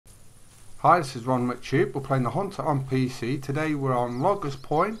Hi, this is ronMctube. We're playing the Hunter on PC. Today we're on Loggers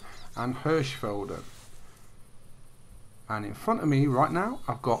Point and Hirschfelden. And in front of me right now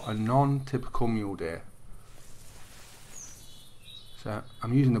I've got a non-typical mule deer. So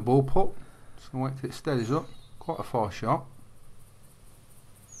I'm using the bull pup. Just gonna wait till it steadies up. Quite a far shot.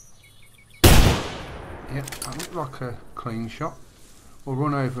 Yep, that looked like a clean shot. We'll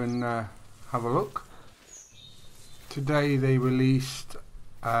run over and have a look. Today they released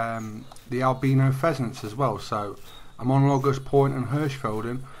the albino pheasants as well, so I'm on Loggers Point and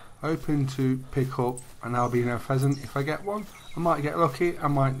Hirschfelden, hoping to pick up an albino pheasant. If I get one, I might get lucky, I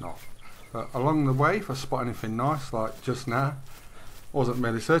might not. But along the way, if I spot anything nice, like just now, wasn't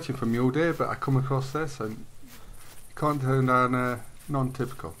really searching for mule deer, but I come across this, and you can't turn down a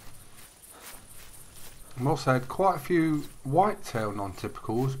non-typical. I've also had quite a few whitetail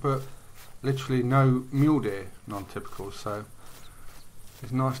non-typicals, but literally no mule deer non-typicals, so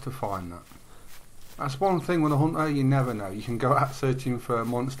it's nice to find that. That's one thing with a hunter, you never know. You can go out searching for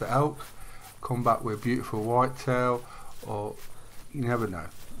monster elk, come back with beautiful whitetail, or you never know.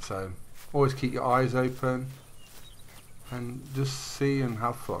 So always keep your eyes open and just see and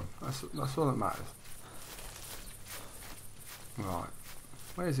have fun. That's all that matters. Right,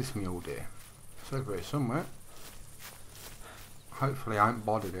 where's this mule deer? It's over here somewhere. Hopefully I haven't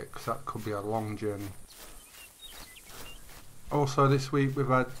bodied it, because that could be a long journey. Also this week we've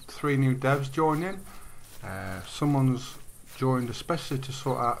had 3 new devs join in. Someone's joined especially to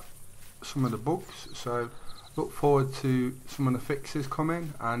sort out some of the bugs, so look forward to some of the fixes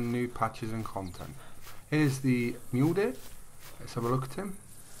coming and new patches and content. Here's the mule deer. Let's have a look at him.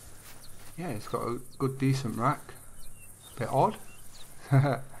 Yeah, it's got a good decent rack. Bit odd.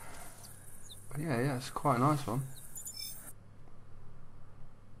 But yeah, it's quite a nice one.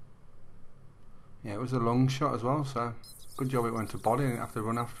 Yeah, it was a long shot as well, so good job it went to body and didn't have to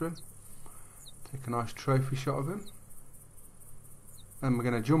run after him. Take a nice trophy shot of him. Then we're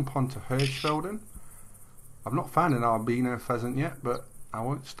going to jump onto Hirschfelden. I've not found an albino pheasant yet, but I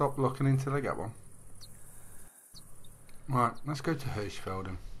won't stop looking until I get one. Right, let's go to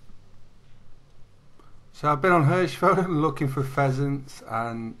Hirschfelden. So I've been on Hirschfelden looking for pheasants,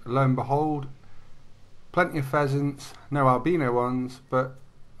 and lo and behold, plenty of pheasants, no albino ones, but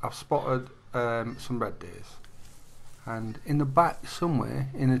I've spotted some red deers. And in the back somewhere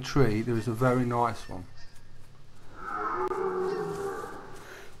in a tree there is a very nice one.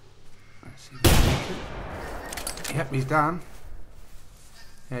 Let's see if I can get it. Yep, he's down.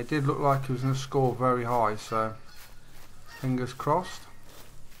 Yeah, it did look like he was going to score very high, so fingers crossed.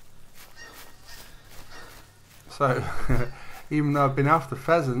 So even though I've been after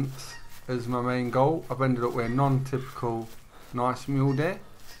pheasants as my main goal, I've ended up with a non-typical nice mule deer,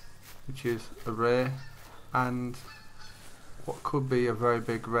 which is a rare, and what could be a very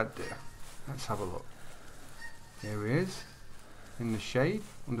big red deer. Let's have a look. Here he is, in the shade,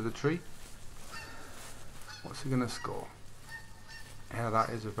 under the tree. What's he going to score? Yeah,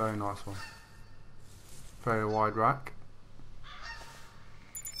 that is a very nice one. Very wide rack.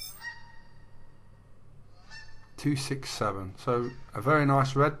 267. So a very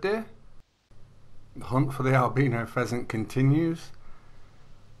nice red deer. The hunt for the albino pheasant continues.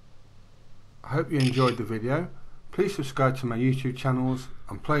 I hope you enjoyed the video. Please subscribe to my YouTube channels.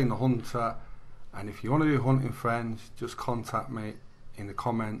 I'm playing the Hunter, and if you want to do hunting friends, just contact me in the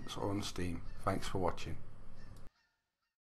comments or on Steam. Thanks for watching.